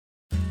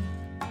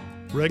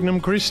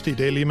Regnum Christi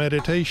Daily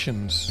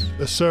Meditations,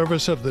 the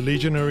service of the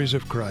Legionaries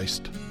of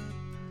Christ.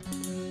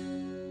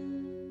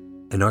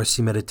 An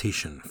RC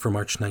Meditation for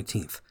March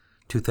 19th,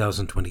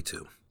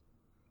 2022.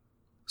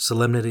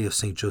 Solemnity of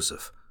Saint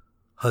Joseph,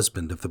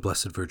 husband of the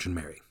Blessed Virgin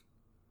Mary.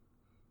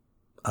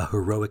 A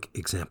heroic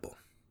example.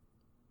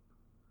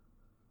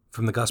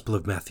 From the Gospel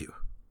of Matthew,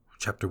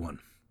 chapter 1.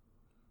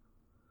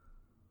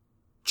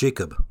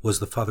 Jacob was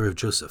the father of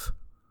Joseph,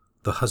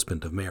 the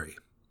husband of Mary.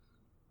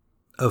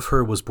 Of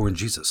her was born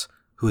Jesus,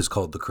 who is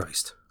called the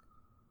Christ.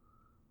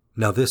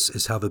 Now this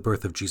is how the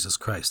birth of Jesus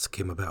Christ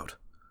came about.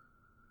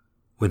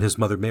 When his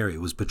mother Mary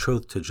was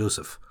betrothed to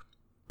Joseph,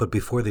 but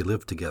before they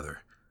lived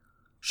together,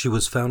 she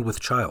was found with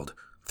child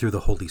through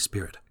the Holy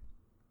Spirit.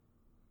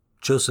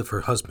 Joseph,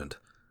 her husband,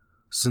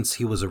 since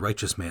he was a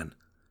righteous man,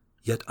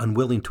 yet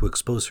unwilling to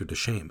expose her to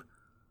shame,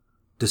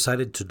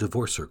 decided to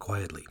divorce her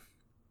quietly.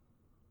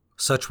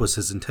 Such was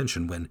his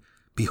intention when,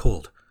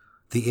 behold,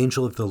 the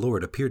angel of the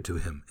Lord appeared to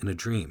him in a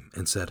dream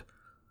and said,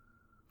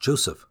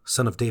 "Joseph,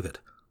 son of David,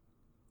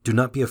 do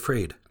not be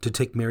afraid to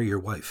take Mary your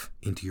wife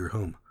into your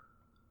home,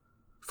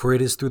 for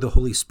it is through the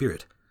Holy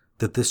Spirit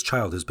that this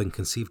child has been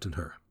conceived in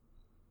her.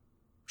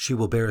 She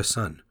will bear a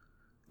son,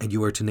 and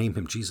you are to name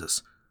him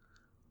Jesus,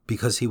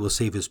 because he will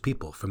save his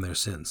people from their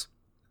sins."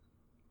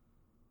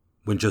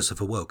 When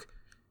Joseph awoke,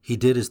 he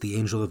did as the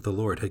angel of the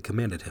Lord had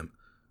commanded him,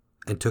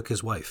 and took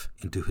his wife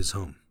into his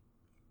home.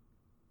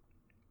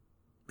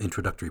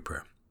 Introductory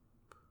Prayer.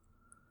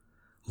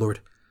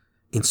 Lord,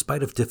 in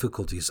spite of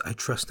difficulties, I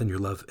trust in your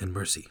love and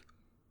mercy.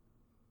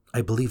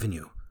 I believe in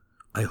you,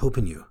 I hope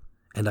in you,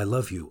 and I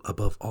love you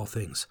above all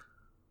things.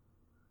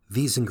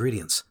 These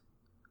ingredients,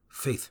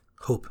 faith,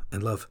 hope,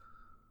 and love,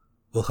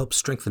 will help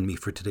strengthen me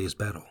for today's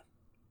battle.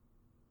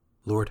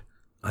 Lord,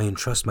 I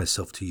entrust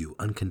myself to you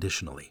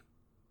unconditionally.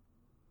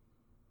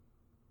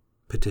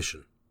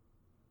 Petition.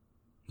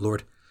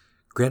 Lord,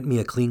 grant me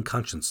a clean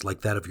conscience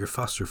like that of your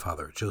foster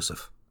father,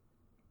 Joseph.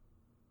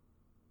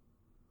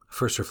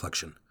 First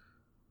reflection.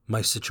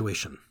 My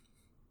situation.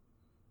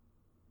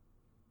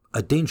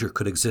 A danger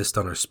could exist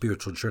on our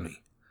spiritual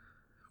journey,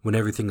 when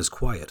everything is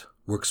quiet,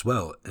 works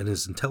well, and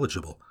is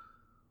intelligible,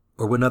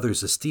 or when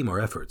others esteem our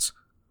efforts,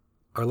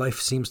 our life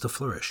seems to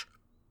flourish.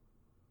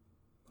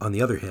 On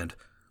the other hand,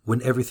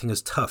 when everything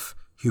is tough,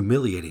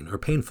 humiliating, or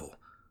painful,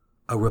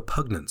 a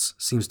repugnance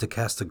seems to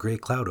cast a gray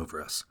cloud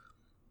over us.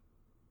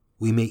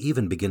 We may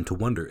even begin to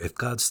wonder if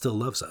God still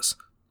loves us.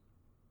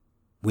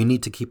 We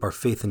need to keep our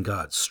faith in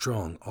God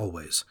strong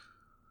always.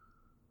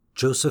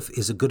 Joseph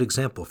is a good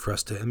example for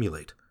us to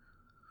emulate,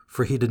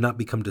 for he did not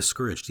become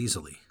discouraged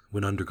easily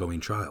when undergoing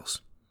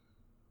trials.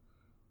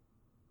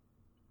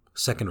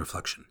 Second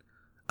reflection,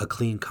 a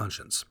clean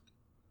conscience.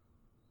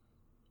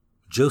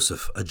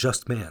 Joseph, a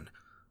just man,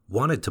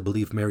 wanted to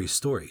believe Mary's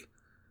story,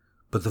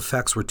 but the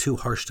facts were too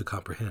harsh to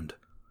comprehend.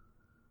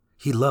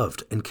 He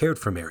loved and cared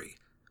for Mary,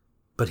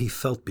 but he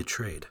felt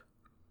betrayed.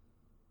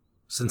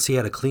 Since he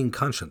had a clean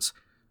conscience,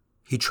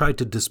 he tried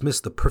to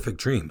dismiss the perfect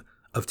dream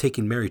of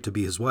taking Mary to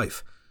be his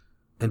wife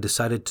and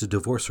decided to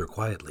divorce her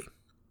quietly.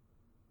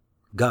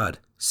 God,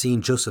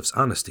 seeing Joseph's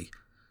honesty,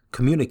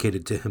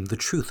 communicated to him the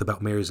truth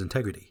about Mary's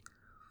integrity.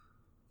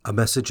 A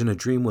message in a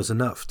dream was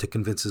enough to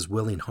convince his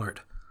willing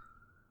heart.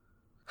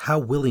 How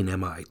willing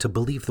am I to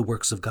believe the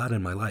works of God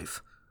in my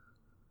life?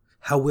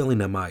 How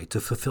willing am I to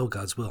fulfill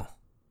God's will?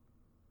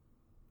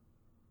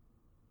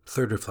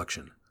 Third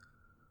reflection.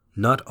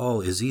 Not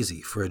all is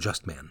easy for a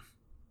just man.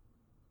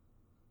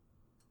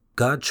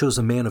 God chose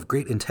a man of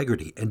great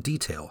integrity and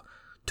detail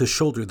to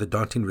shoulder the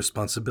daunting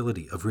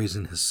responsibility of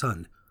raising his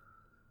son.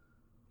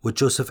 Would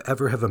Joseph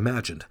ever have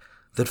imagined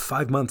that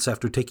 5 months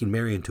after taking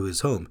Mary into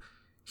his home,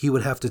 he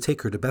would have to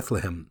take her to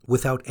Bethlehem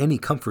without any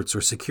comforts or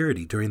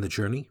security during the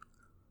journey?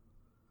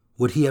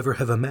 Would he ever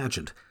have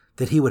imagined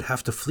that he would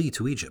have to flee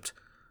to Egypt,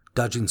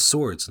 dodging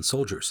swords and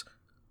soldiers?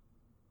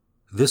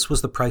 This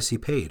was the price he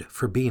paid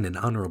for being an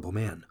honorable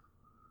man.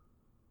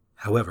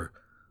 However,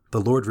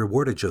 the Lord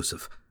rewarded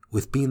Joseph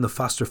with being the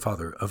foster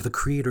father of the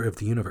Creator of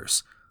the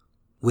universe,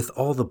 with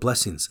all the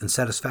blessings and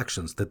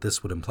satisfactions that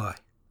this would imply.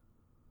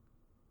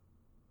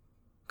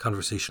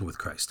 Conversation with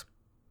Christ.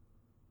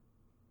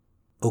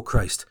 O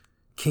Christ,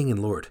 King and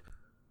Lord,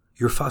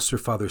 your foster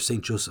father,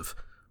 Saint Joseph,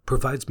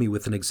 provides me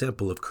with an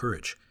example of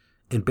courage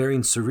in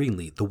bearing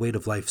serenely the weight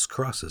of life's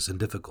crosses and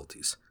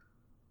difficulties.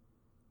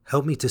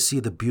 Help me to see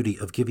the beauty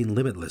of giving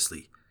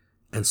limitlessly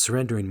and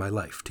surrendering my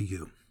life to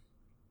you.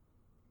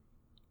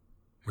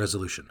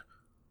 Resolution.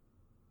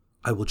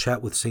 I will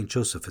chat with Saint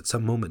Joseph at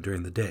some moment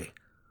during the day,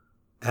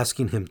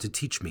 asking him to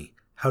teach me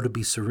how to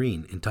be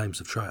serene in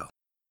times of trial.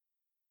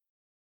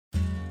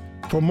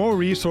 For more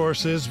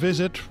resources,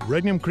 visit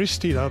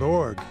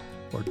regnumchristi.org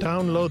or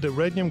download the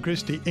Regnum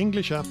Christi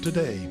English app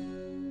today.